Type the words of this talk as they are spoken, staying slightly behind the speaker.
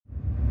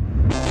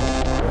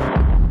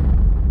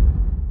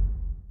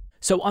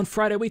So on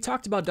Friday, we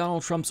talked about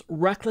Donald Trump's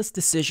reckless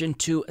decision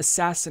to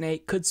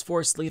assassinate Quds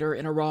Force leader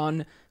in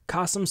Iran,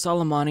 Qasem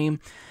Soleimani,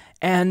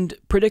 and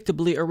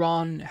predictably,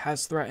 Iran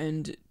has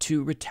threatened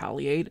to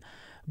retaliate.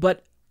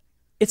 But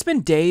it's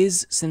been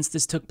days since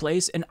this took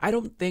place, and I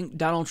don't think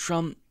Donald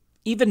Trump,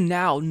 even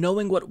now,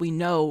 knowing what we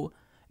know,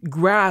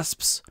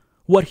 grasps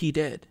what he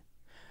did.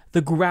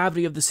 The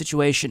gravity of the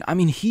situation. I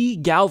mean, he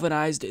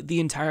galvanized the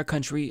entire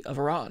country of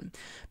Iran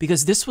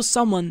because this was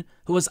someone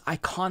who was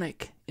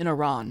iconic in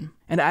Iran.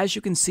 And as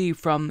you can see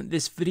from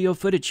this video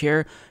footage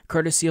here,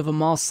 courtesy of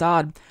Amal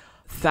Saad,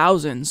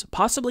 thousands,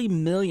 possibly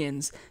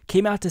millions,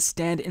 came out to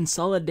stand in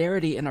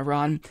solidarity in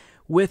Iran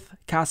with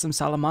Qasem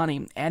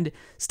Soleimani, and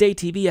State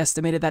TV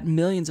estimated that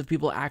millions of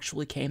people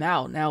actually came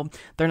out. Now,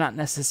 they're not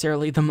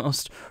necessarily the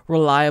most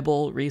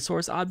reliable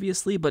resource,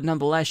 obviously, but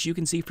nonetheless, you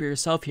can see for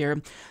yourself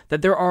here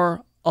that there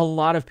are a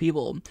lot of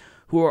people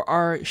who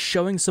are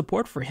showing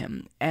support for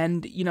him.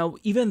 And, you know,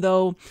 even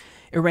though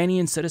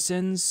Iranian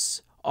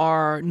citizens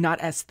are not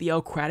as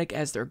theocratic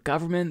as their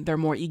government, they're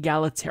more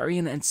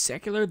egalitarian and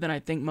secular than I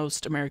think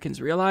most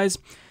Americans realize.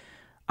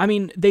 I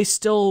mean, they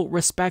still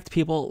respect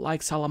people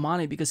like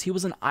Soleimani because he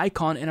was an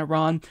icon in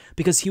Iran,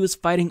 because he was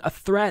fighting a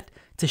threat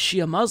to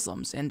Shia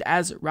Muslims. And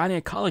as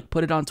Rania Khalek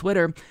put it on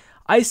Twitter,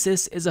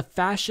 ISIS is a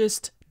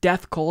fascist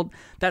death cult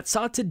that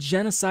sought to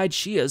genocide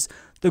Shias.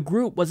 The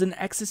group was an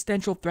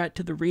existential threat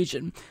to the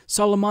region.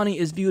 Soleimani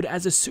is viewed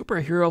as a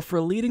superhero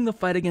for leading the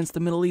fight against the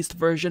Middle East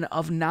version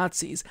of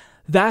Nazis.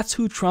 That's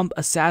who Trump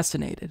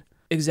assassinated.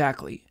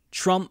 Exactly.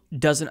 Trump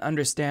doesn't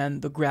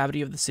understand the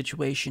gravity of the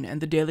situation,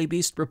 and the Daily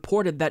Beast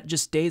reported that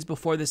just days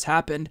before this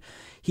happened,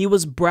 he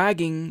was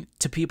bragging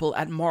to people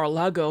at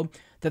Mar-a-Lago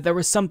that there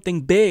was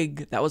something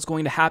big that was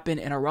going to happen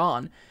in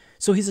Iran.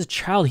 So he's a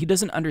child, he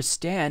doesn't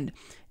understand,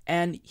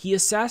 and he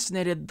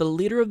assassinated the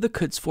leader of the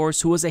Quds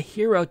Force, who was a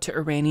hero to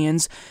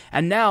Iranians,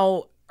 and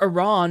now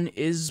Iran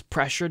is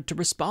pressured to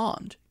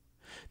respond.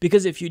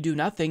 Because if you do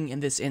nothing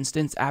in this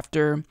instance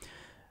after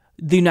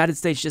the United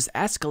States just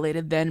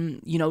escalated,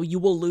 then, you know, you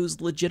will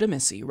lose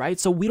legitimacy, right?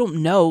 So we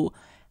don't know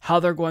how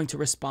they're going to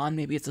respond.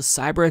 Maybe it's a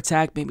cyber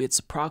attack, maybe it's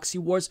a proxy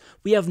wars.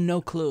 We have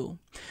no clue.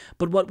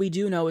 But what we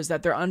do know is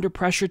that they're under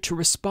pressure to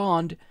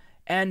respond,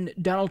 and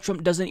Donald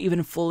Trump doesn't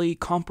even fully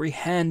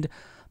comprehend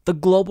the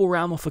global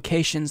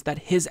ramifications that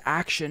his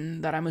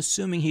action, that I'm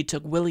assuming he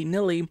took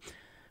willy-nilly,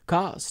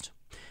 caused.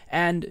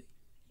 And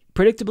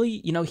predictably,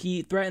 you know,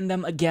 he threatened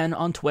them again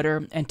on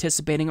Twitter,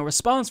 anticipating a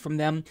response from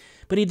them,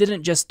 but he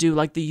didn't just do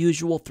like the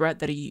usual threat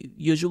that he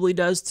usually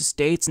does to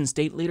states and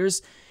state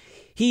leaders.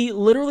 He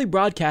literally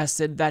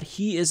broadcasted that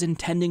he is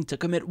intending to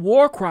commit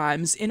war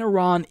crimes in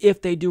Iran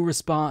if they do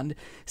respond,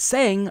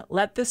 saying,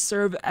 "Let this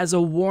serve as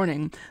a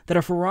warning that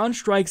if Iran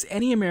strikes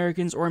any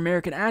Americans or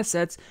American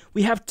assets,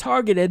 we have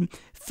targeted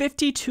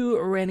 52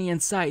 Iranian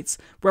sites,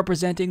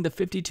 representing the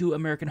 52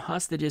 American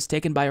hostages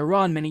taken by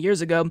Iran many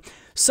years ago,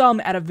 some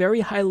at a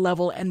very high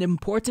level and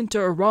important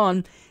to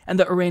Iran and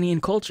the Iranian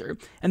culture.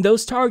 And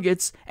those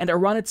targets and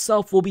Iran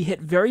itself will be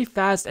hit very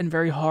fast and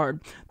very hard.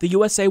 The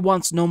USA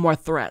wants no more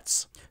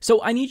threats." So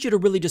I need you to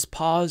really just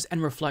pause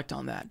and reflect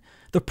on that.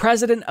 The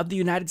President of the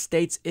United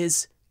States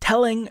is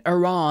telling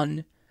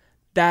Iran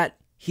that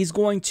he's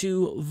going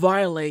to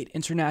violate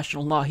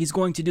international law. He's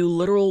going to do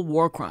literal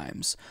war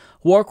crimes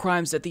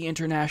that the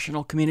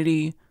international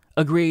community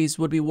agrees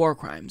would be war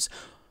crimes.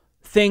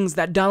 Things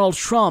that Donald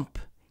Trump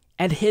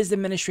and his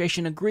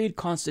administration agreed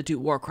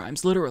constitute war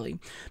crimes, literally.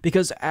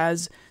 Because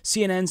as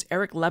CNN's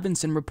Eric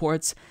Levinson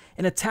reports,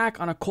 an attack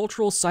on a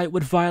cultural site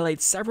would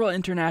violate several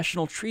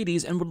international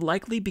treaties and would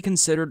likely be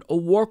considered a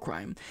war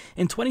crime.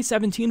 In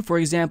 2017, for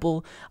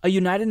example, a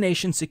United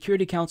Nations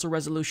Security Council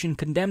resolution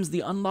condemns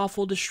the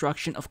unlawful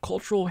destruction of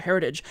cultural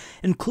heritage,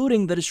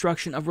 including the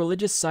destruction of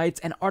religious sites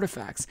and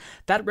artifacts.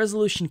 That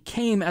resolution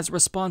came as a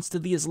response to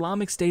the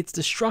Islamic State's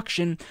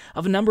destruction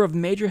of a number of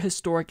major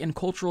historic and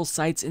cultural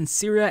sites in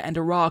Syria and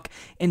Iraq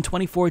in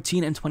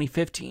 2014 and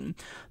 2015.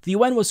 The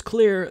UN was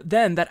clear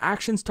then that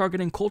actions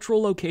targeting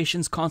cultural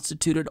locations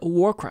constituted a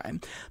war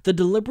crime. The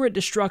deliberate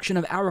destruction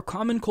of our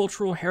common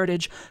cultural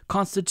heritage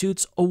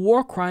constitutes a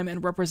war crime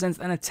and represents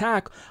an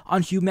attack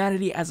on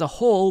humanity as a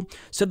whole,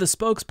 said the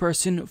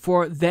spokesperson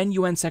for then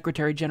UN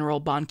Secretary General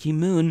Ban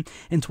Ki-moon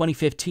in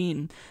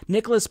 2015.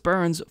 Nicholas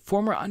Burns,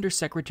 former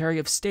Undersecretary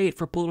of State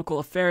for Political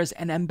Affairs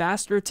and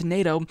ambassador to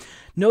NATO,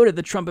 noted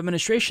the Trump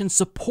administration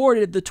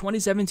supported the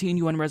 2017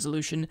 UN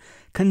resolution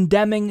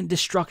condemning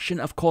destruction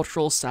of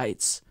cultural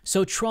sites.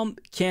 So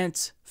Trump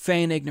can't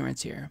feign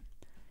ignorance here.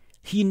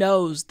 He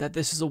knows that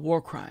this is a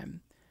war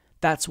crime.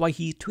 That's why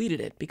he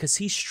tweeted it, because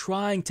he's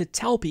trying to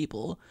tell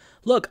people,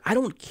 look, I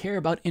don't care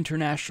about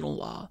international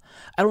law.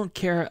 I don't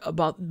care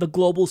about the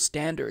global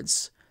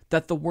standards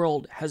that the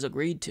world has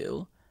agreed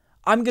to.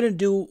 I'm going to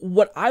do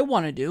what I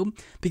want to do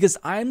because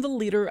I'm the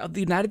leader of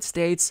the United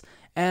States,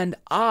 and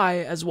I,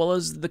 as well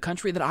as the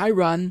country that I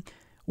run,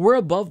 we're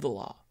above the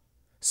law.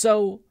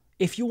 So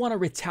if you want to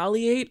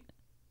retaliate,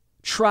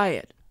 try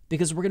it,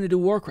 because we're going to do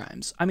war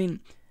crimes. I mean,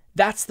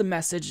 that's the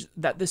message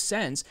that this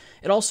sends.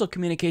 It also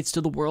communicates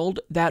to the world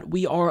that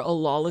we are a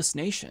lawless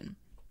nation.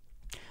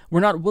 we're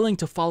not willing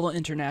to follow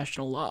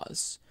international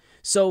laws.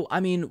 So, I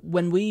mean,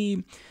 when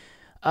we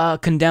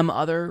condemn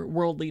other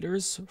world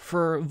leaders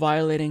for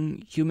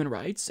violating human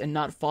rights and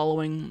not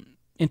following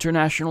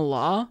international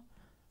law,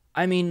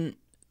 I mean,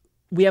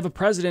 we have a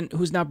president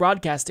who's now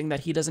broadcasting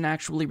that he doesn't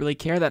actually really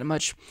care that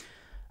much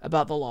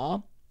about the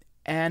law,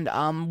 and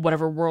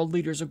whatever world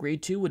leaders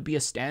agreed to would be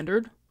a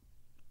standard.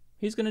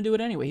 He's going to do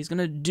it anyway. He's going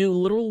to do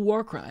literal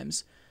war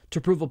crimes to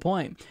prove a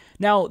point.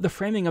 Now, the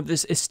framing of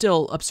this is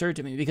still absurd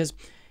to me because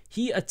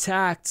he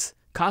attacked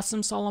Qasem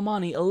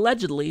Soleimani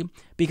allegedly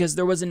because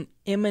there was an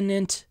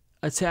imminent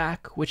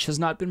attack, which has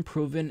not been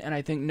proven, and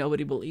I think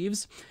nobody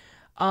believes.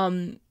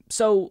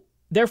 So,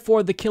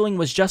 therefore, the killing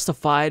was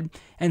justified,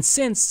 and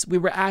since we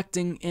were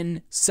acting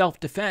in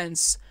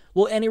self-defense,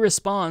 well, any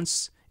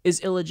response is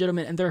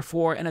illegitimate and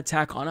therefore an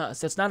attack on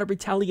us. That's not a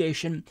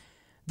retaliation.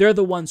 They're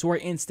the ones who are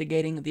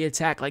instigating the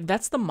attack. Like,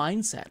 that's the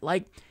mindset.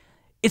 Like,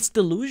 it's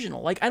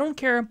delusional. Like, I don't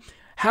care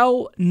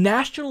how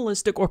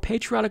nationalistic or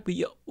patriotic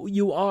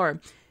you are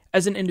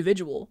as an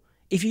individual.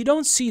 If you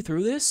don't see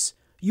through this,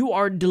 you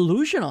are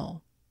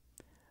delusional.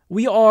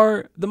 We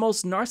are the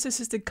most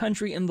narcissistic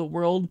country in the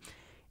world,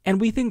 and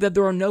we think that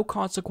there are no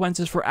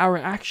consequences for our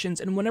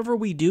actions. And whenever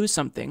we do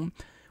something,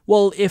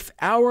 well, if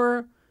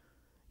our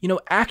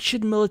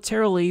action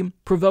militarily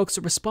provokes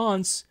a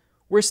response,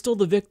 we're still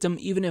the victim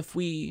even if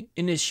we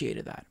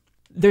initiated that.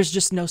 There's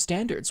just no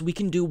standards. We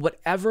can do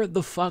whatever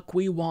the fuck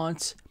we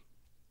want,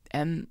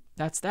 and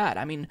that's that.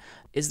 I mean,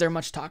 is there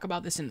much talk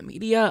about this in the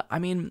media? I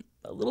mean,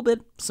 a little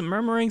bit, some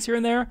murmurings here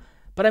and there,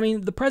 but I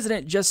mean, the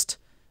president just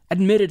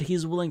admitted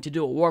he's willing to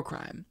do a war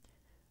crime.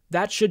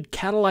 That should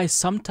catalyze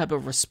some type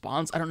of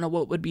response. I don't know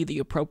what would be the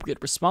appropriate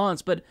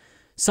response, but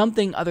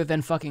something other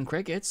than fucking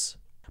crickets.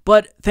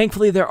 But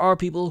thankfully, there are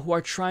people who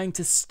are trying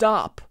to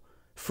stop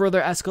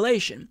further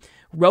escalation.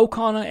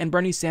 Khanna and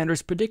Bernie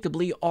Sanders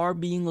predictably are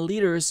being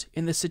leaders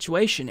in this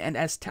situation, and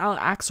as Tal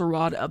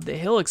Axelrod of The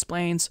Hill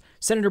explains,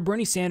 Senator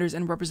Bernie Sanders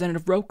and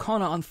Representative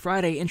Khanna on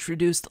Friday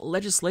introduced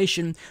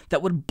legislation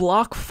that would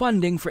block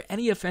funding for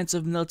any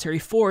offensive military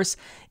force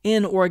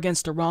in or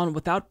against Iran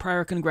without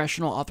prior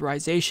congressional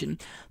authorization.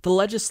 The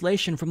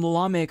legislation from the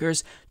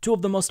lawmakers, two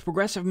of the most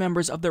progressive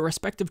members of their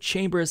respective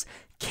chambers,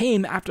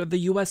 came after the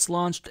U.S.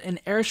 launched an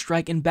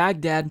airstrike in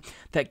Baghdad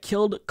that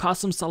killed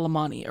Qasem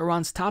Soleimani,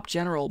 Iran's top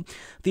general.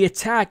 The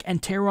attack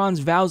and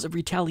Tehran's vows of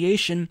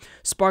retaliation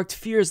sparked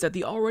fears that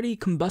the already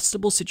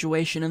combustible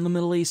situation in the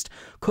Middle East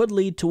could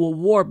lead to a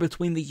war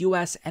between the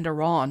U.S. and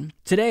Iran.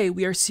 Today,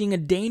 we are seeing a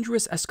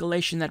dangerous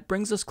escalation that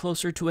brings us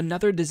closer to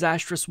another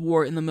disastrous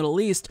war in the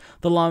Middle East,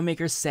 the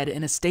lawmakers said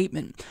in a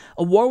statement.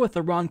 A war with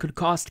Iran could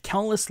cost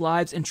countless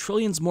lives and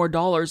trillions more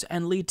dollars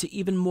and lead to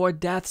even more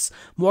deaths,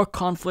 more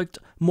conflict,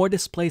 more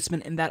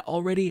displacement in that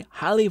already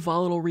highly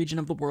volatile region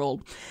of the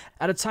world.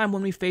 At a time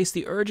when we face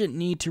the urgent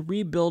need to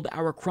rebuild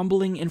our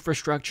crumbling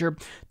infrastructure,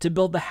 to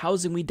build the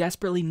housing we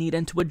desperately need,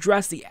 and to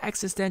address the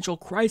existential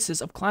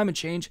crisis of climate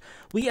change,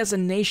 we as a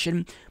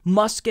nation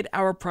must get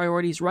our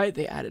priorities right,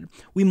 they added.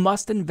 We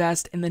must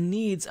invest in the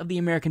needs of the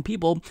American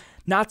people,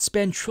 not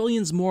spend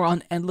trillions more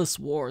on endless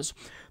wars.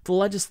 The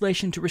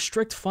legislation to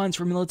restrict funds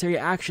for military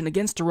action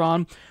against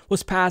Iran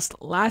was passed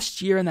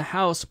last year in the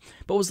House,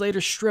 but was later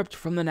stripped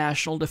from the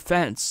national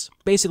defense.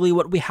 Basically,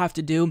 what we have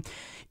to do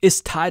is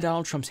tie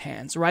Donald Trump's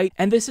hands, right?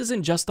 And this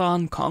isn't just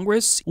on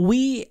Congress.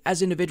 We,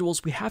 as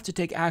individuals, we have to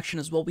take action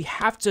as well. We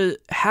have to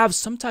have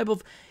some type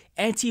of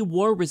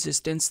anti-war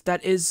resistance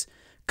that is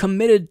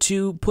committed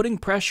to putting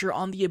pressure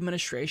on the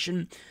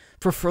administration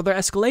for further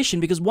escalation,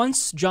 because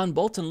once John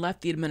Bolton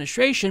left the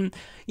administration,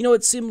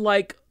 it seemed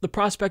like the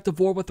prospect of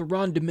war with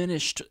Iran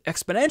diminished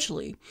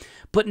exponentially.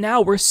 But now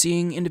we're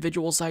seeing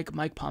individuals like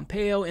Mike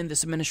Pompeo in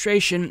this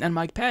administration and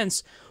Mike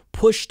Pence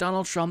push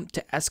Donald Trump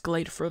to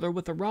escalate further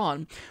with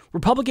Iran.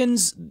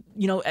 Republicans,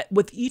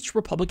 with each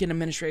Republican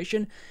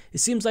administration, it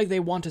seems like they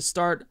want to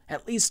start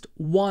at least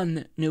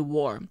one new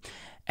war.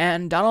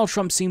 And Donald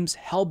Trump seems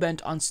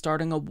hell-bent on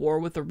starting a war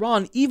with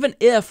Iran, even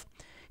if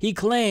he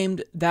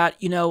claimed that,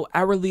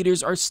 our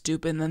leaders are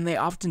stupid and they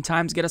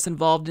oftentimes get us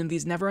involved in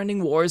these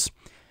never-ending wars.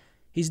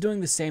 He's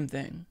doing the same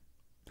thing.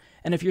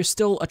 And if you're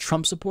still a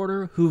Trump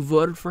supporter who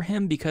voted for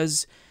him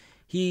because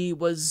he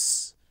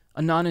was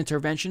a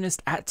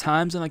non-interventionist at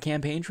times on the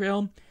campaign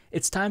trail,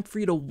 it's time for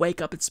you to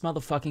wake up and smell the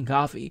fucking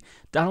coffee.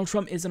 Donald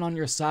Trump isn't on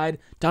your side.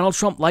 Donald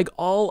Trump, like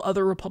all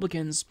other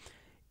Republicans,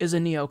 is a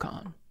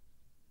neocon.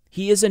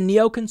 He is a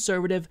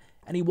neoconservative,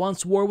 and he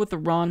wants war with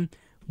Iran.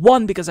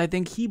 One, because I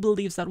think he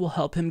believes that will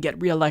help him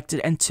get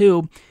reelected, and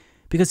two,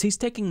 because he's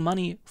taking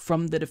money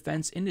from the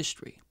defense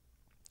industry.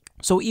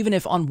 So even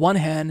if on one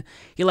hand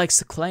he likes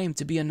to claim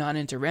to be a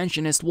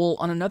non-interventionist, well,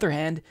 on another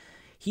hand,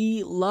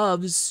 he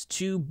loves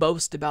to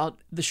boast about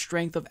the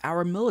strength of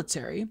our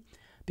military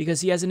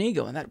because he has an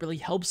ego, and that really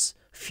helps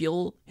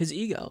fuel his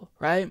ego,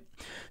 right?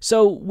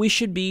 So we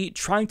should be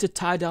trying to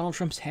tie Donald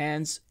Trump's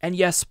hands, and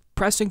yes,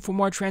 pressing for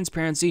more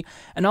transparency,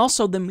 and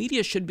also the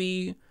media should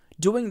be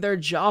doing their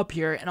job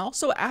here and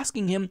also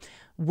asking him,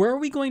 where are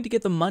we going to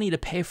get the money to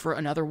pay for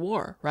another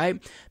war,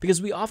 right?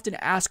 Because we often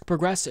ask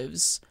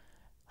progressives,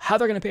 how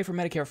they're going to pay for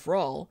Medicare for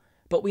all,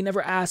 but we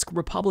never ask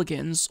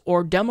Republicans,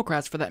 or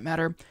Democrats for that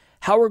matter,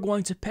 how we're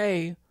going to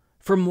pay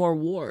for more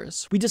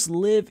wars. We just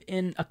live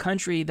in a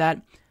country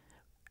that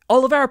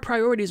all of our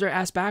priorities are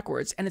asked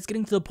backwards, and it's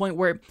getting to the point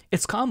where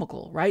it's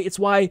comical, right? It's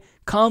why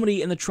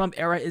comedy in the Trump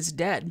era is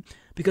dead,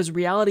 because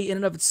reality in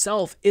and of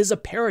itself is a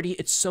parody.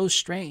 It's so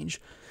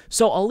strange.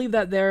 So I'll leave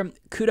that there.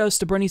 Kudos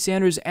to Bernie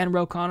Sanders and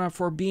Ro Khanna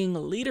for being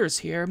leaders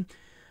here.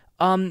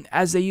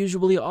 As they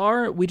usually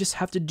are, we just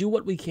have to do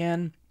what we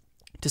can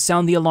to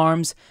sound the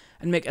alarms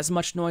and make as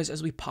much noise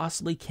as we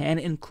possibly can,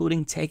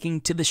 including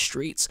taking to the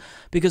streets,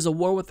 because a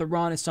war with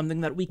Iran is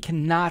something that we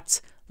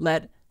cannot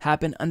let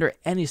happen under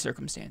any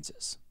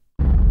circumstances.